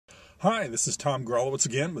Hi, this is Tom Grolowitz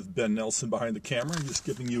again with Ben Nelson behind the camera, just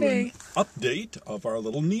giving you an update of our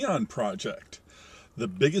little neon project. The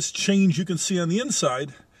biggest change you can see on the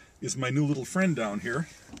inside is my new little friend down here.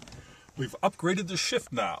 We've upgraded the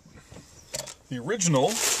shift knob. The original,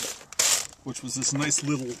 which was this nice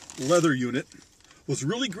little leather unit, was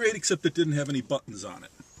really great except it didn't have any buttons on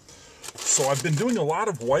it. So I've been doing a lot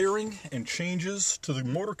of wiring and changes to the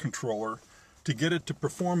motor controller to get it to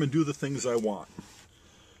perform and do the things I want.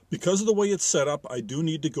 Because of the way it's set up, I do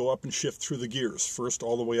need to go up and shift through the gears, first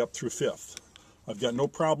all the way up through fifth. I've got no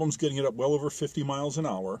problems getting it up well over 50 miles an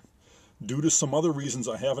hour. Due to some other reasons,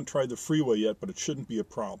 I haven't tried the freeway yet, but it shouldn't be a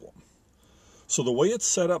problem. So the way it's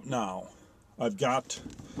set up now, I've got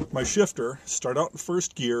my shifter start out in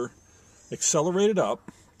first gear, accelerate it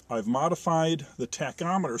up. I've modified the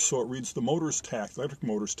tachometer so it reads the motor's tach, the electric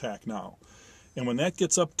motor's tach now. And when that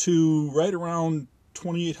gets up to right around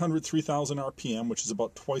 2,800, 3,000 RPM, which is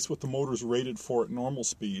about twice what the motor's rated for at normal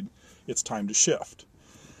speed, it's time to shift.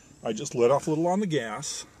 I just let off a little on the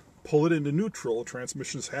gas, pull it into neutral, the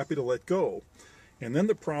transmission is happy to let go. And then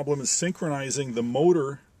the problem is synchronizing the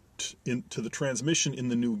motor to the transmission in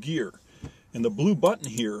the new gear. And the blue button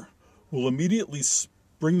here will immediately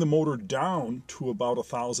bring the motor down to about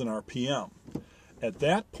 1,000 RPM. At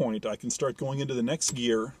that point, I can start going into the next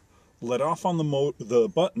gear, let off on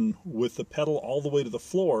the button with the pedal all the way to the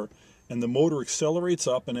floor, and the motor accelerates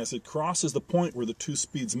up, and as it crosses the point where the two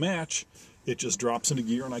speeds match, it just drops into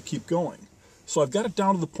gear and I keep going. So I've got it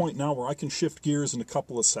down to the point now where I can shift gears in a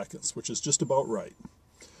couple of seconds, which is just about right.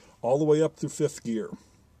 All the way up through fifth gear.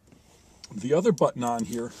 The other button on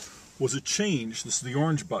here was a change, this is the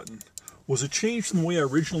orange button, was a change from the way I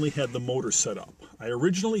originally had the motor set up. I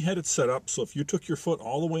originally had it set up so if you took your foot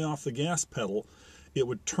all the way off the gas pedal, it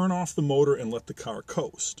would turn off the motor and let the car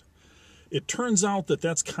coast. It turns out that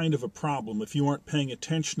that's kind of a problem. If you aren't paying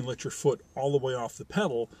attention and let your foot all the way off the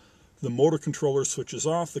pedal, the motor controller switches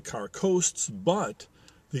off, the car coasts, but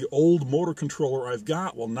the old motor controller I've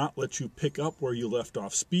got will not let you pick up where you left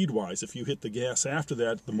off speed-wise. If you hit the gas after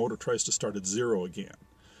that, the motor tries to start at zero again.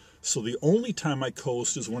 So the only time I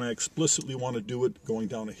coast is when I explicitly want to do it going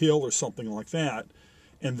down a hill or something like that,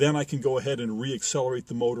 and then I can go ahead and re-accelerate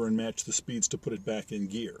the motor and match the speeds to put it back in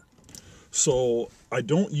gear. So I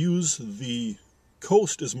don't use the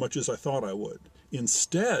coast as much as I thought I would.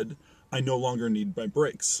 Instead, I no longer need my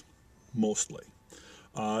brakes, mostly.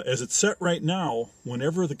 As it's set right now,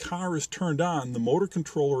 whenever the car is turned on, the motor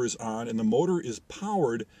controller is on and the motor is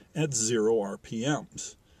powered at 0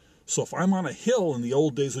 RPMs. So if I'm on a hill in the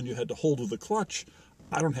old days when you had to hold with the clutch,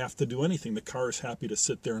 I don't have to do anything. The car is happy to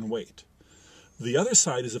sit there and wait. The other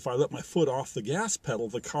side is if I let my foot off the gas pedal,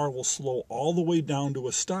 the car will slow all the way down to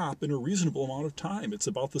a stop in a reasonable amount of time. It's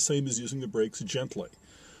about the same as using the brakes gently.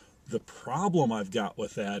 The problem I've got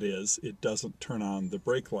with that is it doesn't turn on the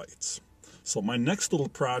brake lights. So my next little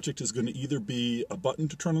project is going to either be a button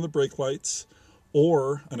to turn on the brake lights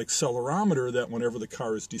or an accelerometer that whenever the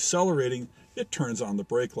car is decelerating, it turns on the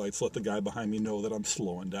brake lights, let the guy behind me know that I'm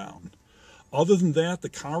slowing down. Other than that, the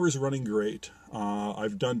car is running great.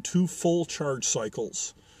 I've done 2 full charge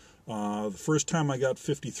cycles. The first time I got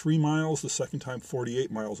 53 miles, the second time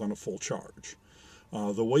 48 miles on a full charge.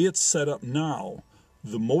 The way it's set up now,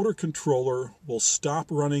 the motor controller will stop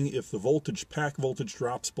running if the pack voltage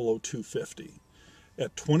drops below 250.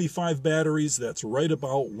 At 25 batteries, that's right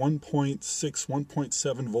about 1.6,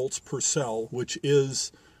 1.7 volts per cell, which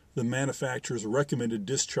is the manufacturer's recommended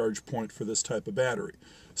discharge point for this type of battery.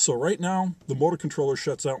 So right now, the motor controller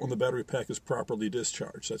shuts out when the battery pack is properly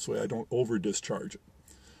discharged. That's why I don't over-discharge it.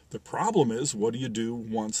 The problem is, what do you do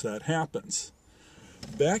once that happens?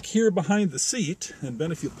 Back here behind the seat, and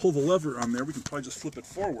Ben, if you pull the lever on there, we can probably just flip it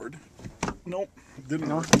forward. Nope,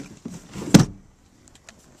 didn't work.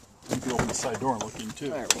 You can open the side door and look in too.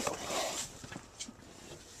 There we go.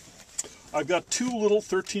 I've got 2 little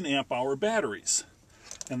 13 amp hour batteries,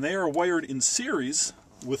 and they are wired in series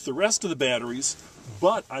with the rest of the batteries,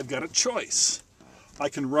 but I've got a choice. I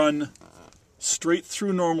can run straight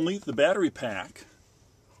through normally the battery pack,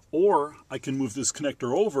 or I can move this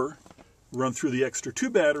connector over, run through the extra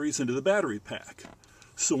 2 batteries into the battery pack.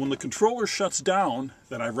 So when the controller shuts down,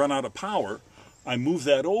 that I've run out of power, I move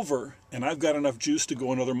that over, and I've got enough juice to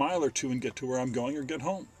go another mile or 2 and get to where I'm going or get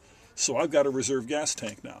home. So I've got a reserve gas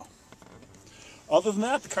tank now. Other than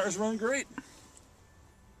that, the car's running great.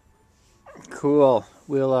 Cool.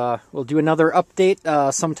 We'll do another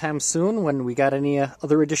update sometime soon when we got any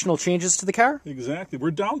other additional changes to the car. Exactly.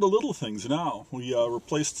 We're down to little things now. We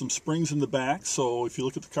replaced some springs in the back, so if you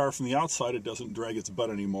look at the car from the outside, it doesn't drag its butt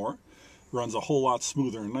anymore. Runs a whole lot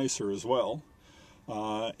smoother and nicer as well.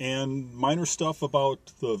 And minor stuff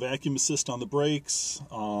about the vacuum assist on the brakes,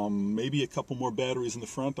 maybe a couple more batteries in the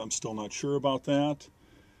front. I'm still not sure about that.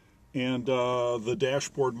 And the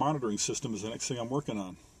dashboard monitoring system is the next thing I'm working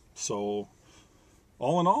on. So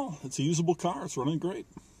all in all, it's a usable car. It's running great.